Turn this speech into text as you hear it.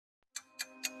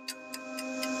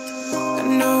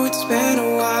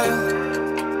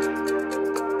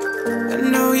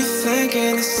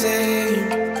thinking the same,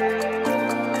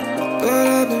 but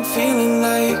I've been feeling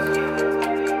like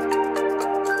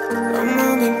a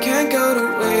moment can't go to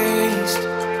waste.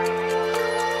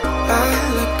 I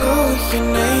let go of your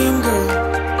name, girl.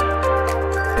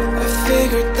 I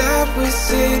figured that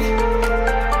was it.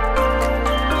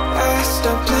 I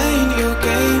stopped playing your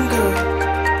game, girl.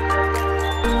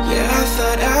 Yeah, I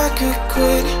thought I could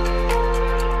quit.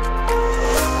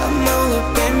 I'm all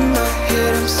up in my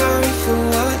head, I'm sorry for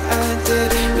what I did.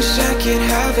 Wish I could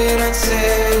have it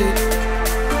unsaid.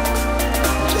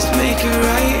 Just make it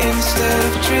right instead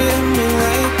of treating me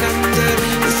like I'm dead.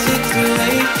 Is it too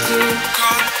late to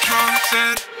confront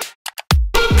it?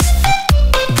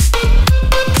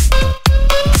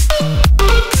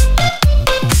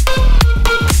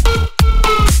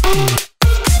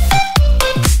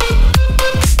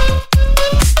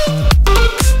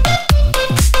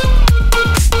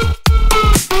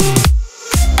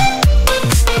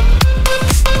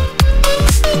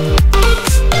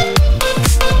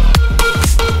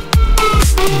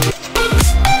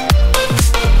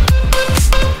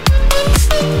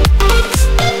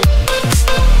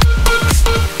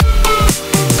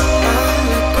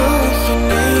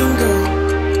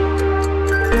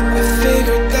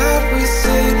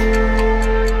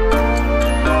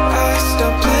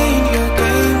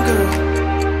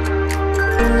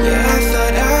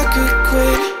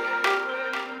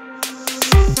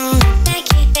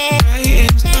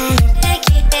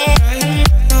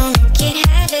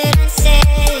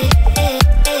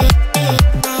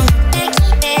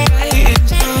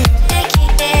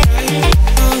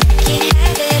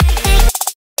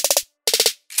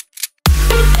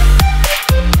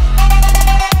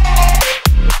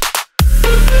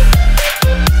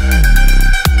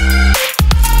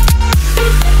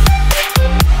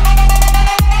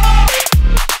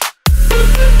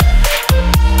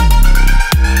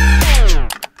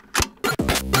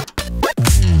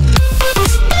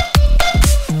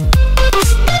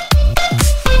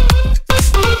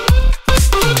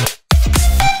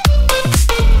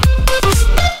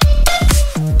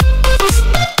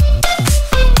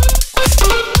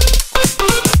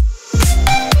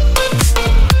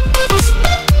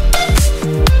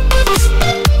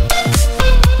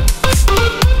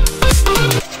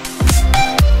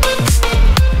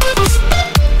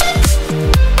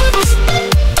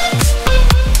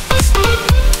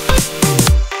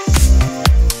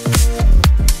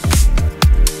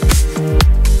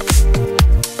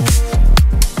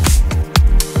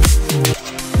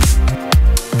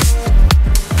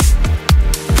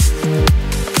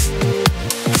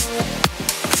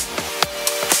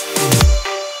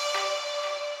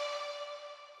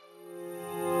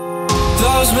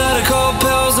 Those medical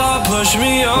pills all push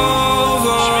me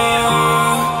over.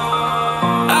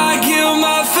 I kill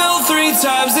my fill 3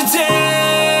 times a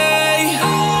day.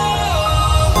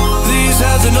 These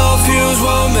ethanol fumes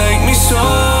won't make me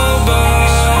sober.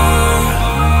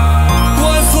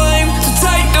 One flame to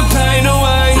take the pain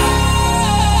away.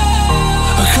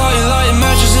 I caught you lighting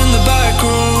matches in the back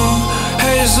room.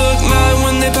 Haters look mad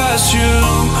when they pass you.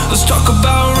 Let's talk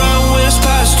about round when it's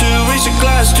past 2. Reach a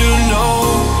glass to know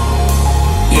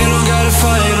you don't gotta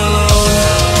fight alone.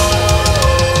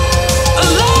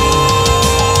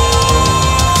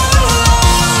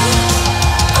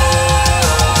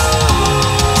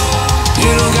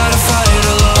 You don't gotta fight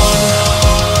alone.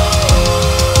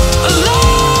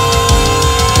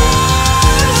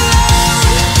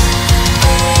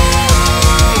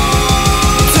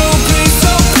 Don't be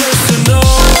so personal.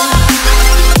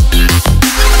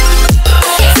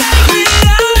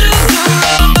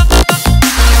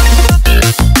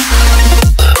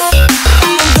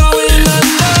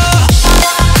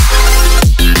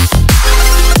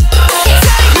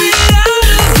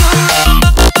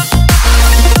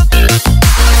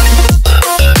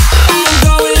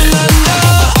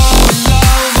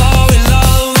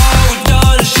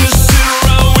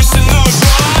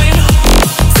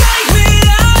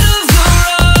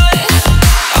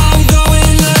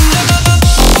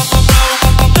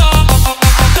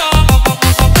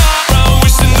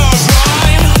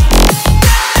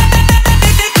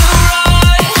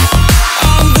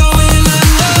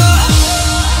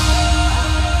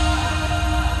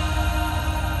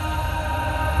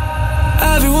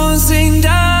 Everyone's seen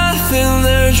death in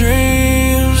their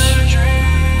dreams,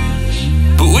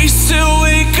 but we still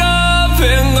wake up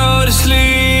and go to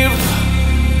sleep.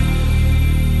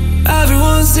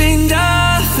 Everyone's seen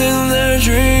death in their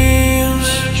dreams,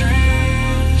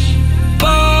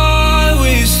 but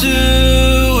we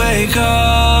still wake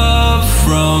up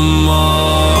from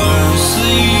our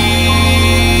sleep.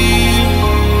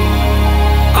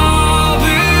 I'll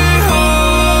be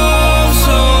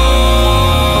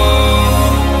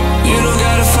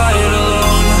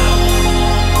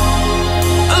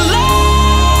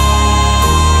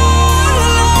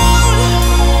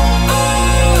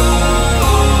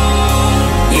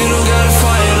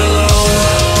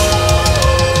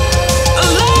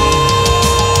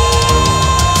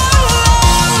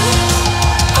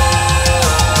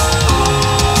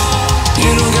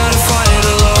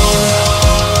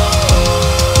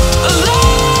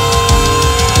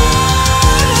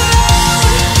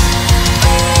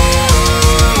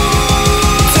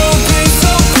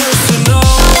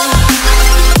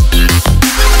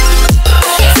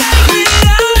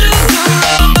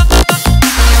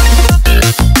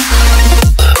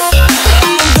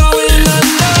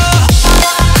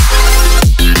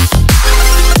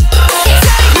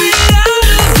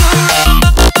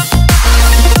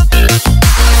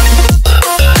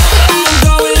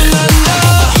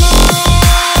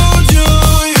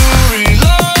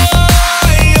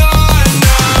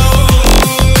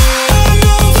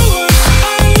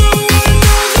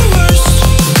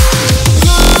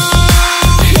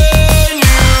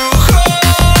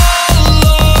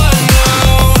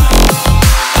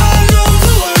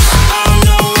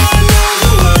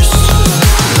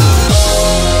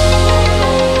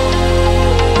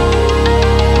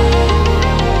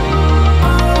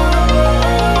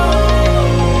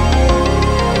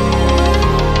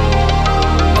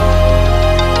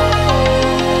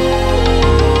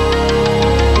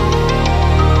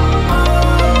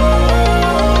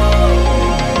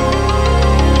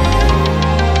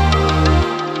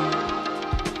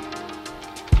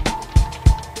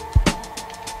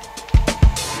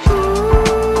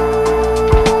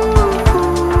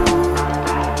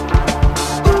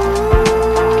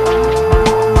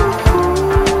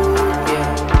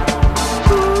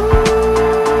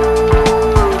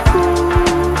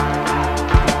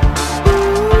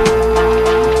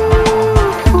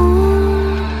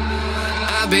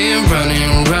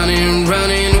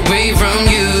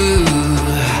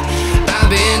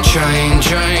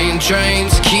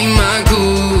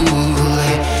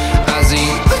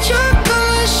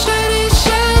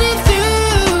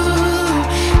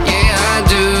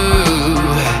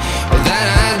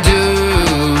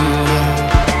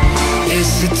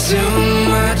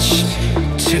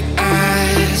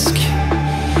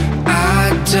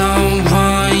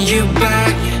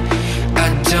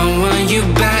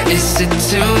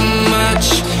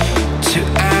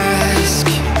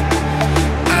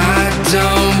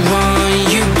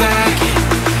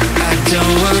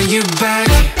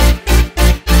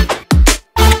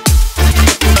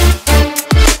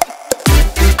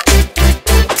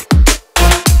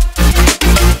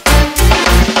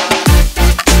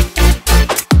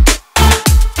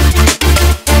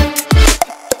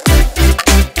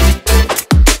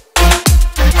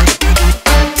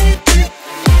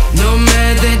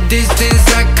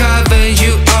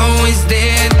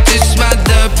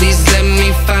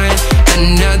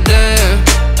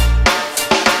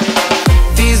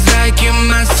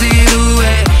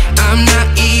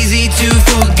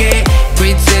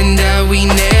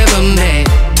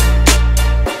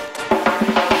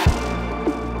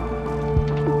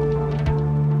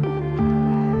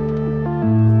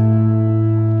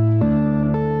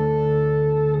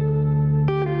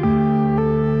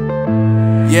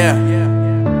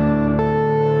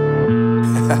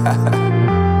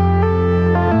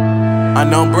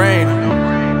Unknown Brain,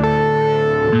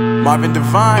 Marvin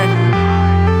Devine.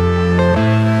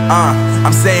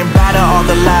 I'm saying bye to all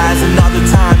the lies and all the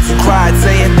times you cried,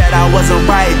 saying that I wasn't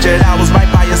right, yet I was right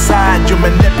by your side. You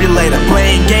manipulator,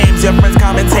 playing games, your friends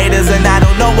commentators, and I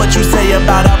don't know what you say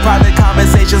about our private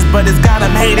conversations, but it's got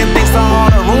them hating. Thanks to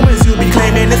all the rumors you be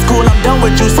claiming. It's cool, I'm done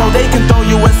with you, so they can throw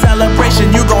you a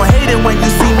celebration. You gon' hate it when you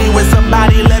see me with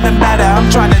somebody living better. I'm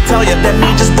trying to tell you that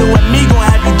me just doing me gon'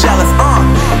 have you jealous.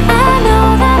 I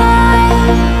know that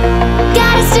I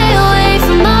gotta stay away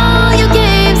from all your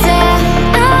games, yeah.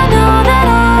 I know that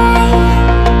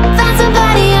I found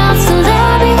somebody else to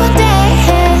love me one day,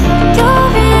 yeah. You'll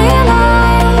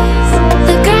realize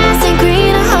the grass ain't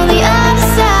greener on the other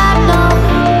side, no.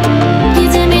 You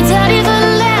did me dirty for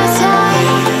the last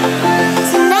time,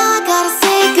 so now I gotta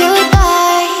say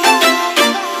goodbye.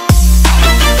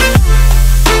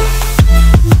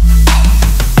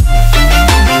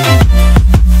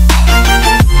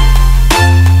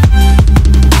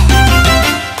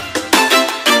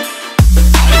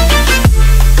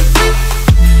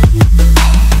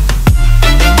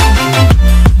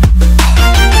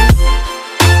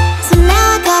 So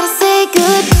now I gotta say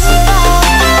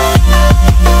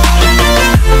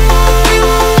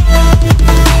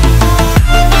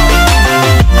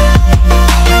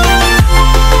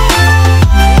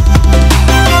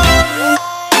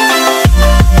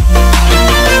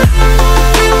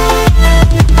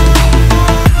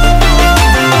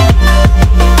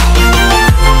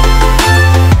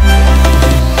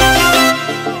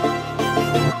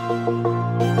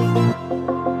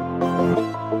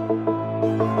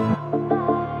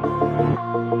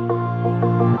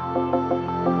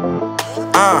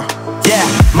Yeah,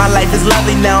 my life is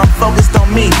lovely now, I'm focused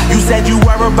on me. You said you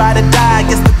were about to die, I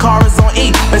guess the car is on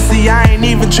E. But see, I ain't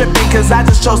even tripping, cause I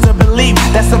just chose to believe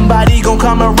that somebody gon'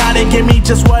 come around and give me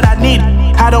just what I need.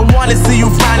 I don't wanna see you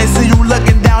frowning, see you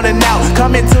looking down and out,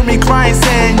 coming to me crying,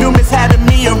 saying you miss having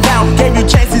me around. Gave you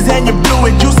chances and you blew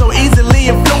it, you so easily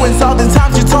influenced. All the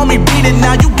times you told me beat it,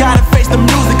 now you gotta